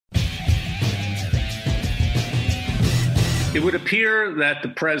It would appear that the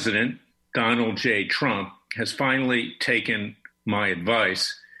president, Donald J. Trump, has finally taken my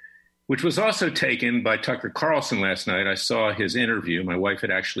advice, which was also taken by Tucker Carlson last night. I saw his interview. My wife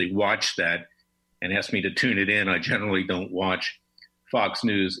had actually watched that and asked me to tune it in. I generally don't watch Fox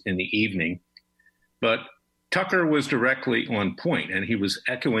News in the evening. But Tucker was directly on point, and he was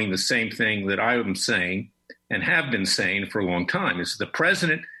echoing the same thing that I am saying and have been saying for a long time, is the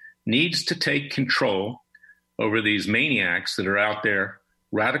president needs to take control over these maniacs that are out there,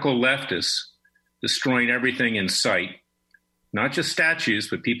 radical leftists, destroying everything in sight, not just statues,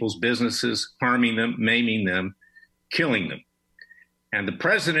 but people's businesses, harming them, maiming them, killing them. And the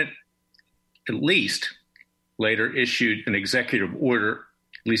president, at least, later issued an executive order,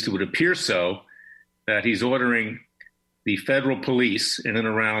 at least it would appear so, that he's ordering the federal police in and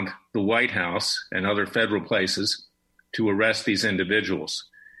around the White House and other federal places to arrest these individuals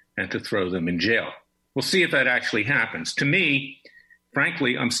and to throw them in jail. We'll see if that actually happens. To me,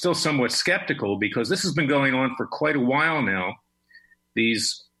 frankly, I'm still somewhat skeptical because this has been going on for quite a while now.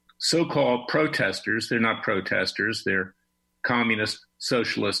 These so-called protesters, they're not protesters, they're communist,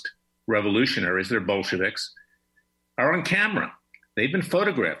 socialist revolutionaries, they're Bolsheviks, are on camera. They've been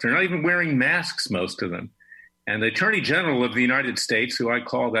photographed. They're not even wearing masks, most of them. And the Attorney General of the United States, who I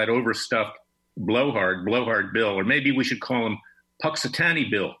call that overstuffed blowhard Bill, or maybe we should call him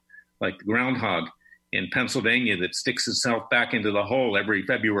Puxatani Bill, like the groundhog in Pennsylvania that sticks itself back into the hole every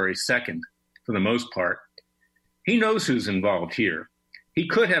February 2nd, for the most part. He knows who's involved here. He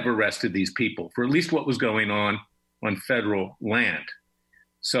could have arrested these people for at least what was going on federal land.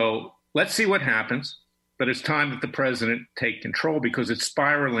 So let's see what happens. But it's time that the president take control because it's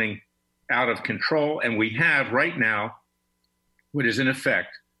spiraling out of control. And we have right now what is in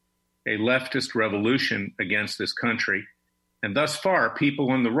effect a leftist revolution against this country. And thus far,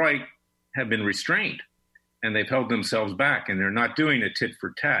 people on the right have been restrained and they've held themselves back and they're not doing a tit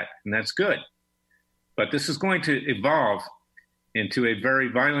for tat. And that's good. But this is going to evolve into a very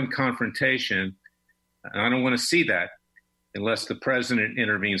violent confrontation. And I don't want to see that unless the president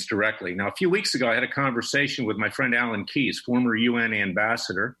intervenes directly. Now, a few weeks ago, I had a conversation with my friend Alan Keyes, former UN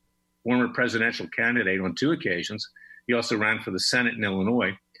ambassador, former presidential candidate on 2 occasions. He also ran for the Senate in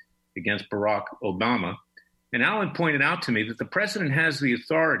Illinois against Barack Obama. And Alan pointed out to me that the president has the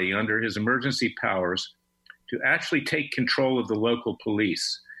authority under his emergency powers to actually take control of the local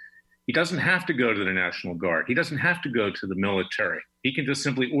police. He doesn't have to go to the National Guard. He doesn't have to go to the military. He can just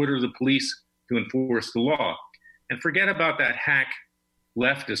simply order the police to enforce the law. And forget about that hack,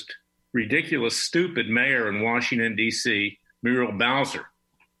 leftist, ridiculous, stupid mayor in Washington, D.C., Muriel Bowser,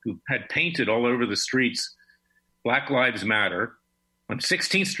 who had painted all over the streets Black Lives Matter on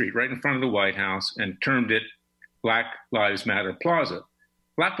 16th Street, right in front of the White House, and termed it Black Lives Matter Plaza.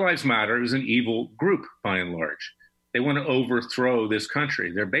 Black Lives Matter is an evil group, by and large. They want to overthrow this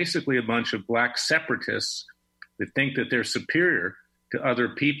country. They're basically a bunch of black separatists that think that they're superior to other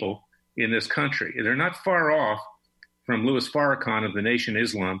people in this country. They're not far off from Louis Farrakhan of the Nation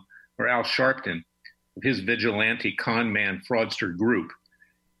Islam or Al Sharpton of his vigilante con man fraudster group.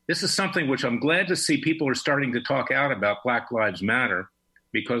 This is something which I'm glad to see people are starting to talk out about Black Lives Matter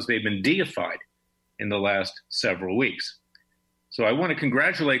because they've been deified in the last several weeks. So I want to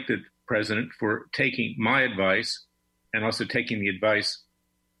congratulate the president for taking my advice and also taking the advice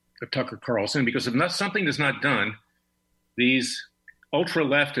of Tucker Carlson, because if something is not done, these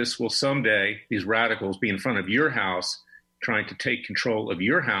ultra-leftists will someday, these radicals, be in front of your house trying to take control of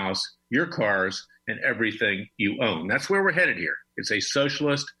your house, your cars, and everything you own. That's where we're headed here. It's a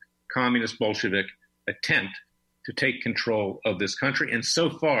socialist, communist, Bolshevik attempt to take control of this country, and so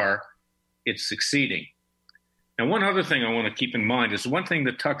far, it's succeeding. Now, one other thing I want to keep in mind is one thing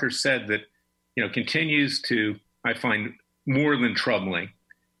that Tucker said that, continues to, I find, more than troubling.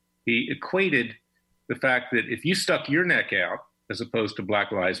 He equated the fact that if you stuck your neck out, as opposed to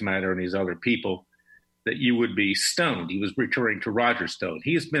Black Lives Matter and these other people, that you would be stoned. He was referring to Roger Stone.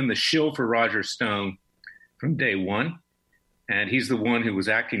 He has been the shill for Roger Stone from day one, and he's the one who was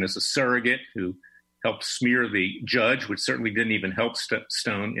acting as a surrogate who helped smear the judge, which certainly didn't even help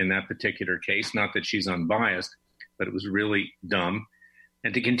Stone in that particular case. Not that she's unbiased, but it was really dumb.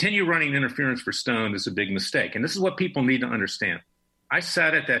 And to continue running interference for Stone is a big mistake. And this is what people need to understand. I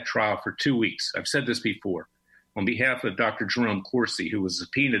sat at that trial for 2 weeks. I've said this before, on behalf of Dr. Jerome Corsi, who was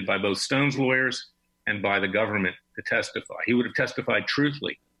subpoenaed by both Stone's lawyers and by the government to testify. He would have testified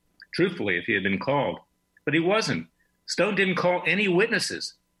truthfully if he had been called, but he wasn't. Stone didn't call any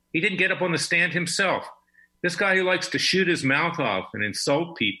witnesses. He didn't get up on the stand himself. This guy who likes to shoot his mouth off and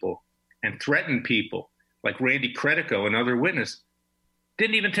insult people and threaten people, like Randy Credico, another witness,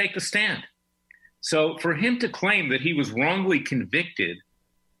 didn't even take the stand. So for him to claim that he was wrongly convicted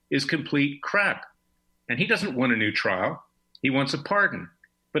is complete crap. And he doesn't want a new trial. He wants a pardon.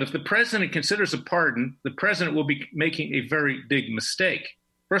 But if the president considers a pardon, the president will be making a very big mistake.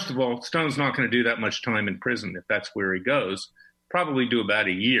 First of all, Stone's not going to do that much time in prison if that's where he goes. Probably do about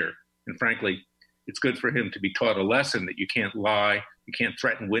a year. And frankly, it's good for him to be taught a lesson that you can't lie, you can't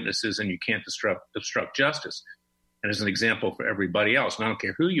threaten witnesses, and you can't obstruct justice. And as an example for everybody else, and I don't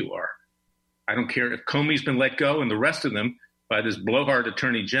care who you are. I don't care if Comey's been let go and the rest of them by this blowhard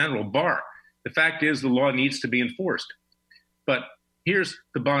Attorney General Barr. The fact is the law needs to be enforced. But here's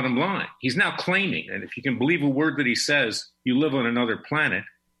the bottom line. He's now claiming, and if you can believe a word that he says, you live on another planet,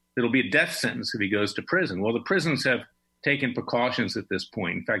 it'll be a death sentence if he goes to prison. Well, the prisons have taken precautions at this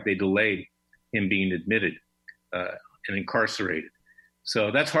point. In fact, they delayed him being admitted and incarcerated.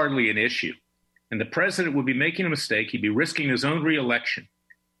 So that's hardly an issue. And the president would be making a mistake. He'd be risking his own reelection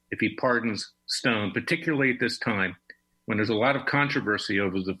if he pardons Stone, particularly at this time when there's a lot of controversy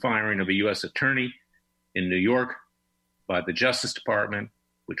over the firing of a U.S. attorney in New York by the Justice Department,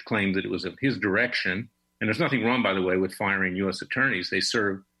 which claimed that it was of his direction. And there's nothing wrong, by the way, with firing U.S. attorneys. They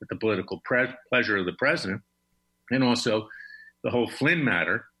serve at the political pleasure of the president. And also the whole Flynn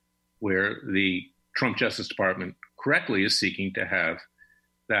matter, where the Trump Justice Department correctly is seeking to have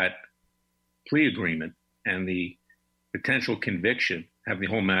that plea agreement and the potential conviction, have the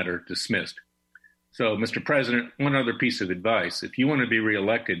whole matter dismissed. So, Mr. President, one other piece of advice. If you want to be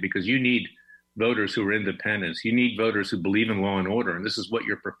reelected, because you need voters who are independents, you need voters who believe in law and order, and this is what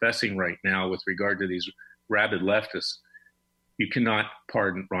you're professing right now with regard to these rabid leftists, you cannot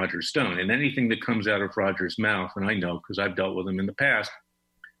pardon Roger Stone. And anything that comes out of Roger's mouth, and I know because I've dealt with him in the past,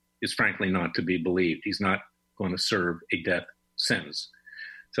 is frankly not to be believed. He's not going to serve a death sentence.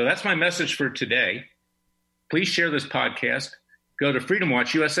 So that's my message for today. Please share this podcast. Go to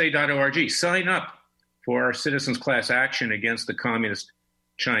freedomwatchusa.org. Sign up for our citizens class action against the communist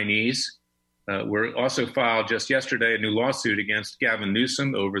Chinese. We're also filed just yesterday a new lawsuit against Gavin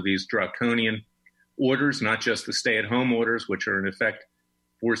Newsom over these draconian orders, not just the stay-at-home orders, which are in effect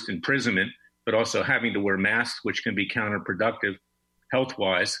forced imprisonment, but also having to wear masks, which can be counterproductive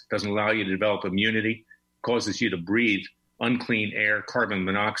health-wise, doesn't allow you to develop immunity, causes you to breathe unclean air, carbon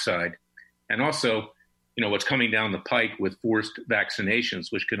monoxide, and also, what's coming down the pike with forced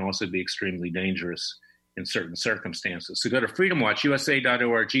vaccinations, which can also be extremely dangerous in certain circumstances. So go to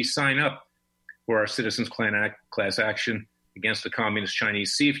freedomwatchusa.org, sign up for our citizens class action against the communist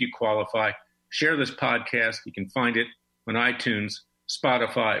Chinese. See if you qualify. Share this podcast. You can find it on iTunes,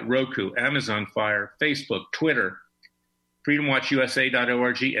 Spotify, Roku, Amazon Fire, Facebook, Twitter,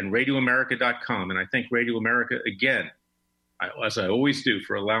 freedomwatchusa.org, and radioamerica.com. And I thank Radio America again, as I always do,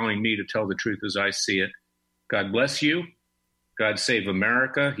 for allowing me to tell the truth as I see it. God bless you. God save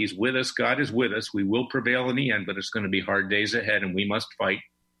America. He's with us. God is with us. We will prevail in the end, but it's going to be hard days ahead, and we must fight,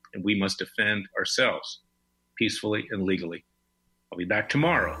 and we must defend ourselves peacefully and legally. I'll be back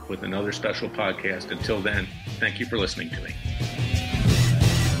tomorrow with another special podcast. Until then, thank you for listening to me.